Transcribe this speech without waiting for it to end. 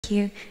Thank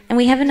you. And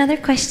we have another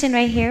question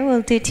right here.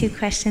 We'll do two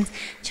questions.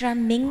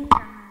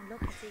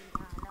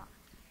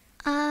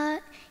 Uh,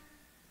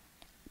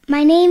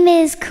 my name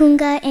is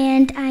Kunga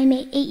and I'm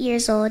 8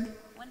 years old.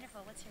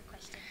 Wonderful. What's your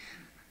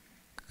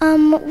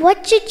question?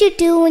 What should you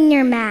do when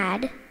you're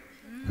mad?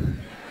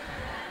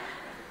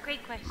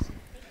 Great question.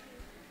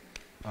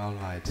 All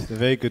right, a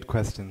very good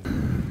question.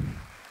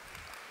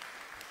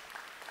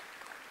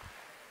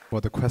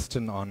 For the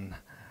question on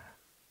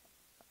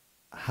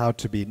how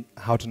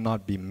to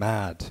not be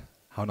mad,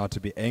 how not to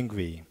be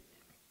angry.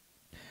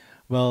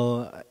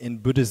 Well, in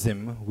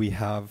Buddhism, we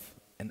have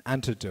an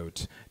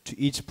antidote. To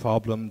each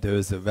problem, there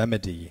is a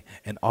remedy,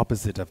 an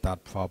opposite of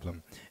that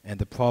problem. And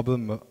the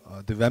problem,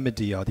 the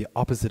remedy or the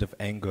opposite of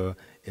anger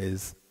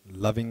is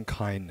loving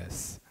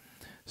kindness.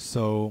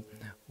 So,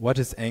 what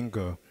is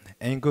anger?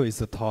 Anger is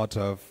the thought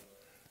of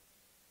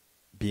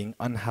being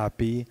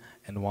unhappy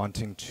and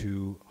wanting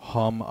to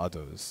harm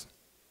others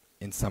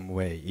in some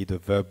way, either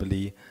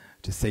verbally,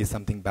 to say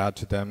something bad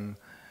to them,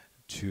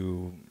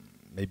 to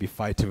maybe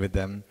fight with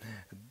them.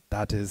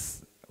 That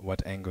is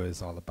what anger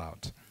is all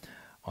about.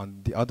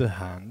 On the other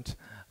hand,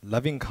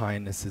 loving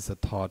kindness is a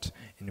thought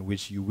in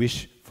which you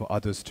wish for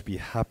others to be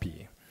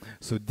happy.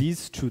 So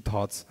these two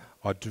thoughts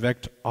are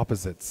direct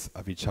opposites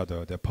of each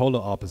other. They're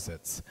polar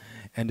opposites.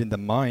 And in the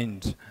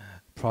mind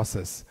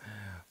process,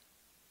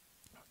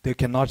 there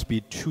cannot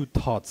be two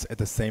thoughts at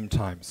the same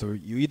time. So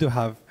you either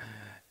have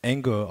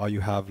anger or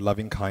you have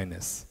loving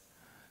kindness.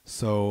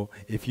 So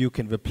if you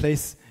can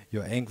replace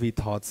your angry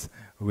thoughts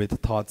with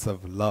thoughts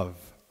of love,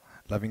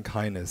 loving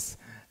kindness,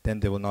 then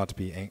there will not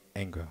be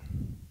anger.